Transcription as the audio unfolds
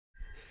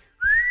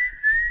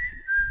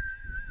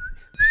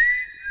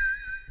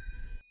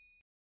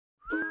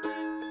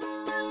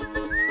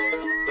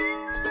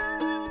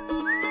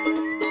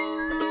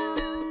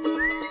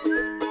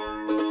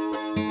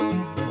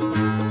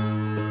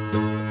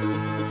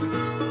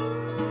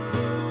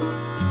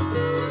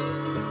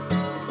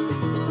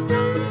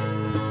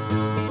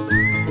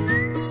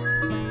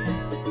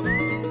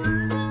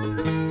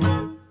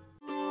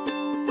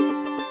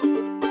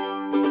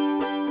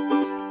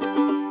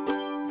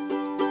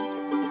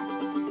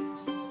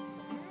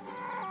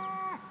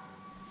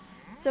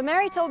So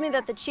Mary told me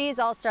that the cheese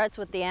all starts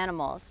with the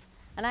animals.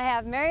 And I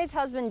have Mary's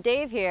husband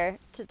Dave here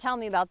to tell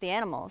me about the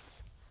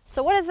animals.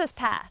 So what is this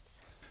path?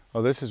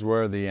 Well, this is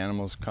where the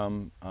animals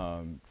come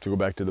to go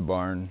back to the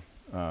barn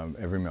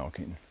every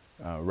milking.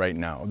 Right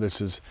now,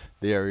 this is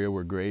the area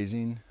we're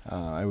grazing.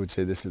 I would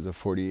say this is a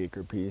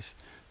 40-acre piece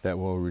that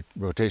will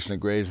rotationally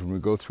graze. When we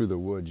go through the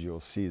woods, you'll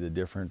see the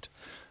different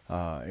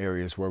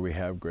areas where we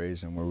have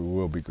grazed and where we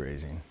will be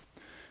grazing.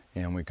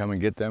 And we come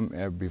and get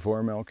them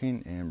before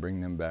milking and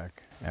bring them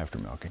back after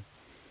milking.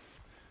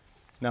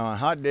 Now on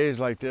hot days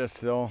like this,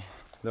 they'll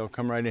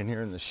come right in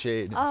here in the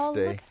shade and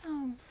stay. Look at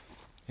them.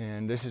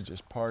 And this is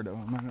just part of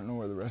them. I don't know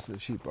where the rest of the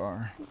sheep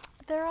are.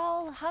 They're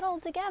all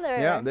huddled together.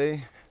 Yeah,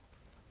 they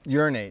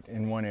urinate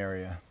in one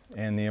area,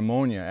 and the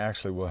ammonia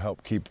actually will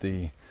help keep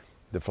the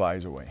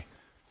flies away.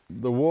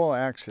 The wool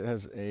acts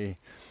as an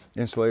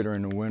insulator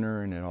in the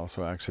winter, and it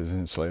also acts as an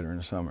insulator in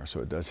the summer,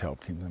 so it does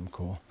help keep them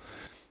cool.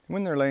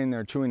 When they're laying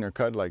there chewing their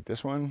cud like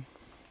this one,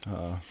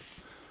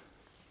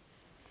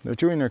 they're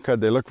chewing their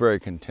cud, they look very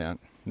content.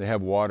 They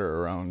have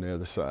water around the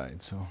other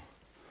side. So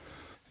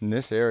in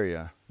this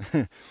area,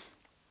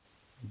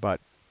 about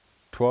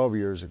 12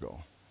 years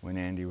ago, when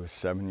Andy was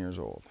 7 years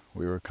old,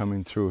 we were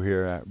coming through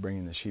here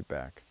bringing the sheep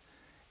back,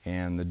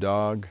 and the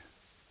dog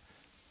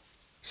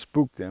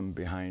spooked them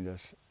behind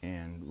us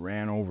and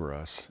ran over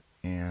us,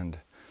 and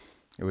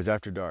it was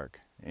after dark.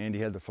 Andy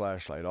had the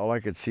flashlight. All I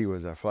could see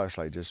was that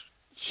flashlight just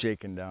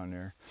shaking down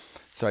there.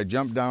 So I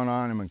jumped down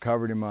on him and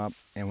covered him up,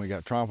 and we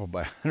got trampled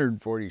by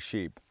 140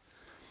 sheep.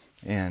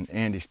 And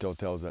Andy still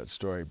tells that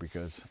story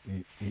because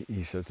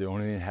he says the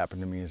only thing that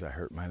happened to me is I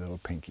hurt my little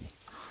pinky.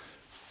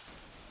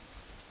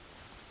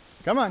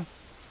 Come on.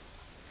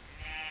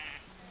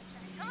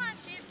 Come on,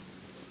 sheep.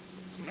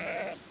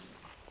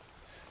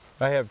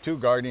 I have 2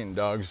 guardian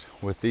dogs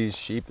with these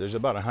sheep. There's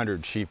about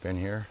 100 sheep in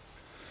here.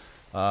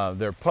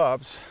 They're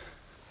pups,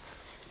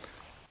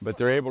 but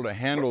they're able to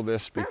handle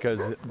this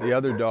because the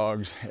other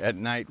dogs at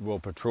night will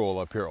patrol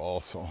up here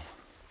also.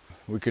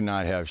 We could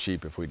not have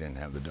sheep if we didn't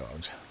have the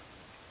dogs.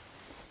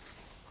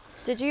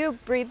 Did you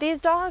breed these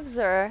dogs,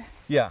 or?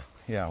 Yeah.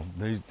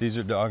 These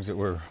are dogs that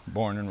were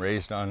born and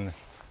raised on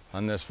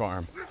this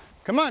farm.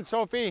 Come on,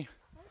 Sophie.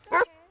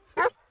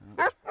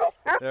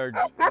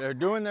 They're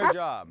doing their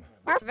job.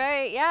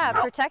 Very, yeah,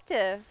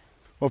 protective.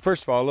 Well,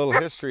 first of all, a little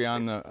history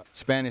on the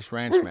Spanish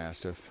Ranch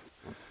Mastiff.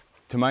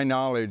 To my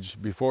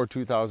knowledge, before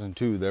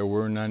 2002, there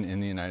were none in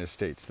the United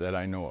States that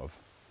I know of.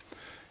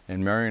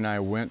 And Mary and I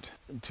went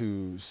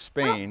to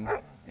Spain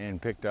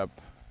and picked up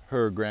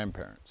her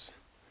grandparents.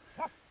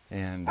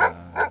 And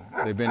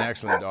they've been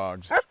excellent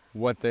dogs.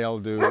 What they'll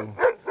do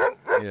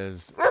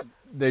is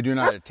they do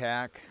not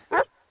attack,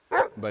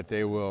 but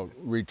they will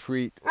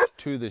retreat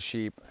to the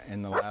sheep,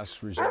 and the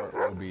last resort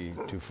will be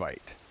to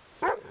fight.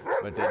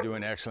 But they do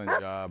an excellent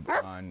job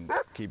on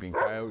keeping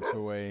coyotes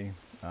away,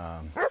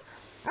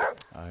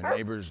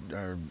 neighbors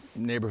or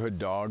neighborhood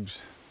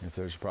dogs, if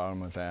there's a problem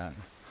with that.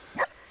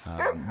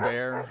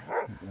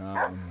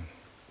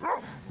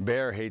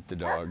 Bear hate the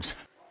dogs.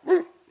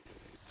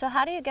 So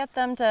how do you get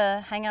them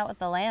to hang out with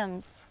the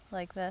lambs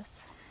like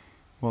this?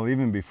 Well,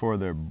 even before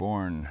they're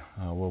born,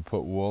 we'll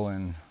put wool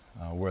in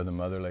where the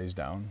mother lays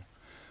down.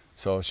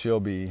 So she'll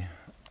be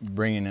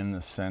bringing in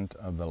the scent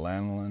of the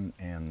lanolin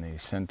and the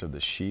scent of the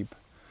sheep.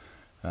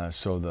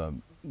 So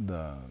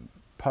the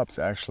pups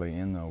actually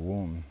in the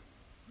womb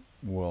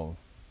will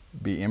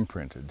be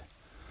imprinted.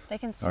 They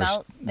can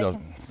smell,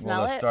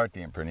 They'll start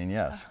the imprinting,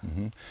 yes.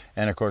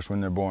 And of course, when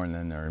they're born,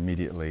 then they're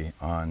immediately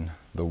on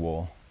the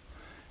wool.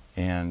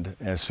 And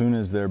as soon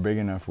as they're big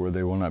enough where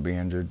they will not be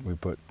injured, we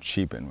put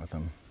sheep in with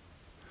them.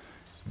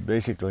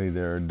 Basically,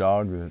 they're a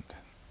dog that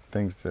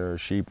thinks they're a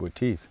sheep with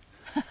teeth.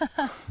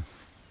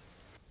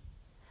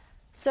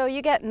 So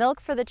you get milk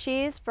for the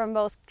cheese from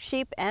both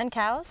sheep and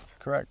cows?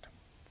 Correct.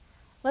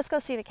 Let's go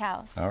see the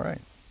cows. All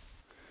right.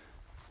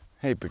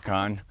 Hey,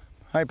 Pecan.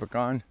 Hi,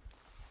 Pecan.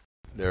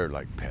 They're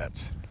like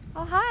pets.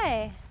 Oh,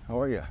 hi. How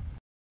are you?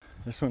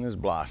 This one is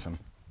Blossom.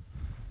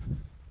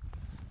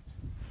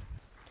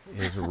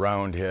 He has a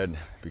round head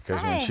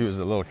because when she was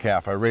a little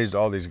calf, I raised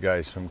all these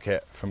guys from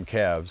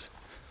calves.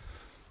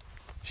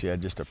 She had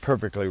just a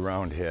perfectly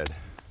round head.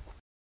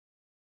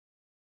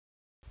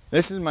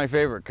 This is my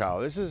favorite cow.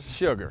 This is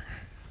Sugar.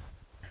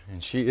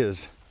 And she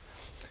is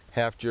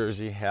half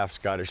Jersey, half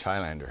Scottish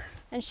Highlander.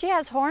 And she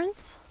has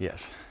horns?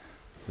 Yes.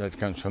 That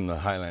comes from the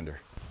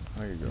Highlander.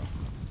 There you go.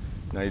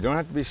 Now, you don't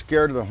have to be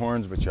scared of the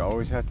horns, but you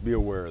always have to be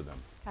aware of them.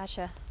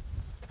 Gotcha.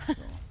 So,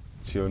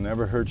 she'll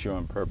never hurt you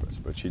on purpose,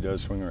 but she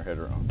does swing her head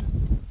around.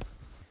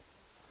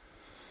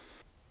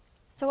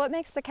 So what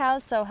makes the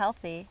cows so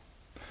healthy?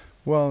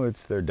 Well,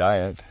 it's their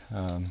diet,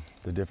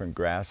 the different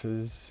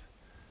grasses.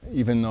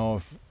 Even though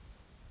if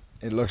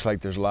it looks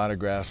like there's a lot of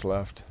grass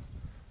left,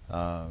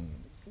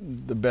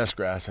 the best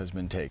grass has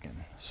been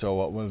taken. So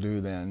what we'll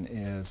do then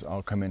is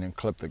I'll come in and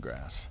clip the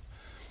grass,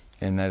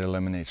 and that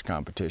eliminates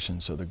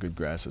competition so the good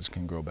grasses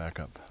can grow back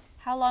up.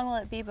 How long will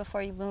it be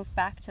before you move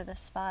back to this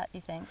spot, you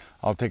think?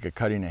 I'll take a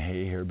cutting of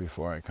hay here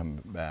before I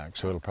come back,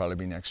 so it'll probably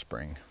be next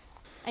spring.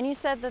 And you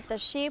said that the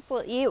sheep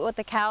will eat what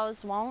the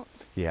cows won't?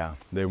 Yeah,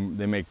 they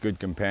make good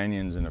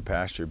companions in a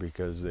pasture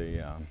because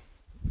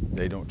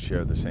they don't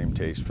share the same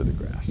taste for the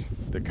grass.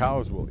 The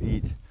cows will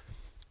eat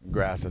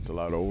grass that's a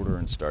lot older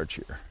and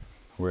starchier,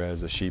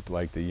 whereas the sheep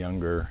like the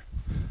younger,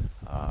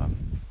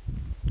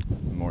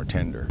 more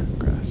tender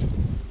grass.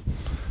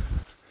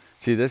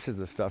 See, this is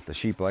the stuff the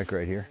sheep like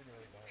right here.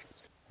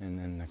 And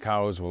then the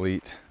cows will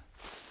eat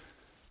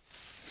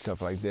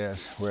stuff like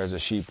this, whereas the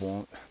sheep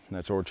won't.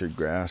 That's orchard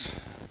grass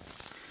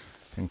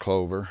and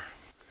clover.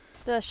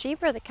 The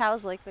sheep or the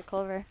cows like the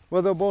clover?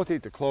 Well, they'll both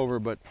eat the clover,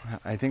 but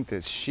I think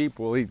the sheep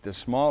will eat the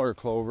smaller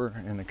clover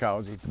and the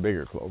cows eat the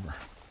bigger clover.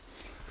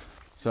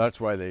 So that's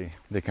why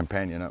they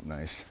companion up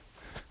nice.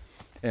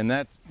 And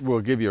that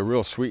will give you a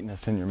real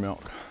sweetness in your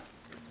milk.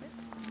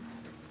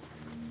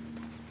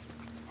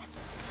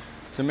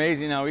 It's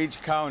amazing how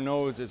each cow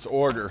knows its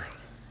order.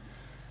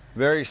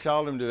 Very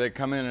seldom do they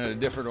come in a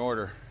different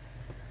order.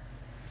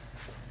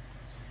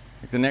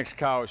 Like the next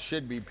cow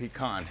should be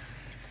pecan.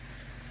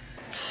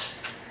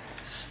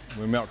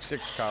 We milk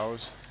 6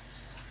 cows.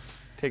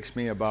 Takes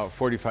me about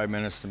 45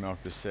 minutes to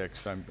milk the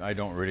 6. I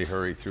don't really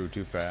hurry through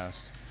too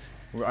fast.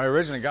 I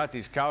originally got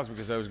these cows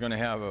because I was going to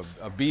have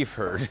a beef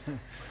herd.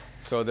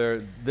 So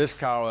this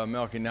cow I'm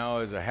milking now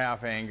is a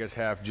half Angus,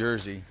 half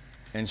Jersey,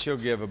 and she'll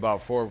give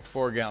about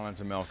 4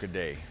 gallons of milk a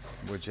day,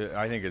 which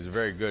I think is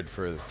very good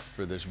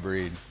for this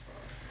breed.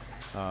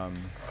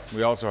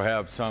 We also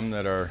have some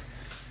that are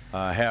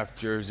half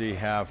Jersey,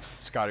 half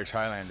Scottish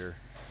Highlander,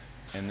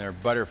 and their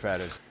butter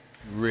fat is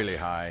really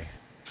high.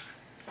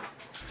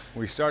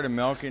 We started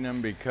milking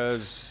them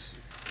because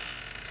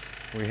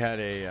we had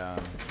a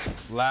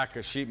lack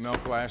of sheep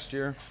milk last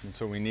year, and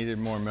so we needed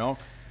more milk.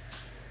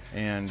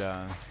 And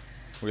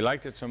we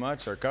liked it so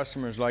much, our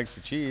customers liked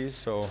the cheese,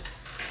 so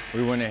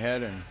we went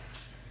ahead and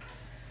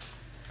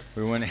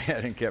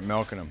kept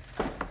milking them.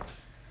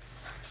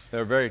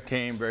 They're very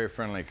tame, very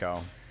friendly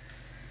cow.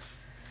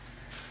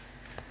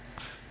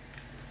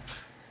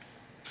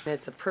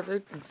 It's a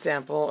perfect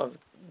example of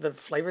the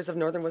flavors of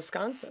northern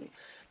Wisconsin.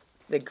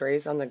 They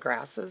graze on the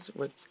grasses,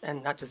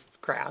 and not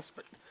just grass,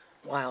 but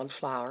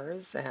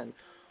wildflowers, and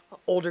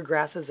older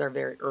grasses are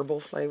very herbal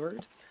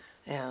flavored.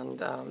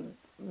 And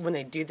when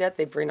they do that,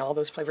 they bring all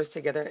those flavors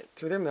together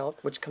through their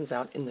milk, which comes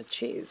out in the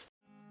cheese.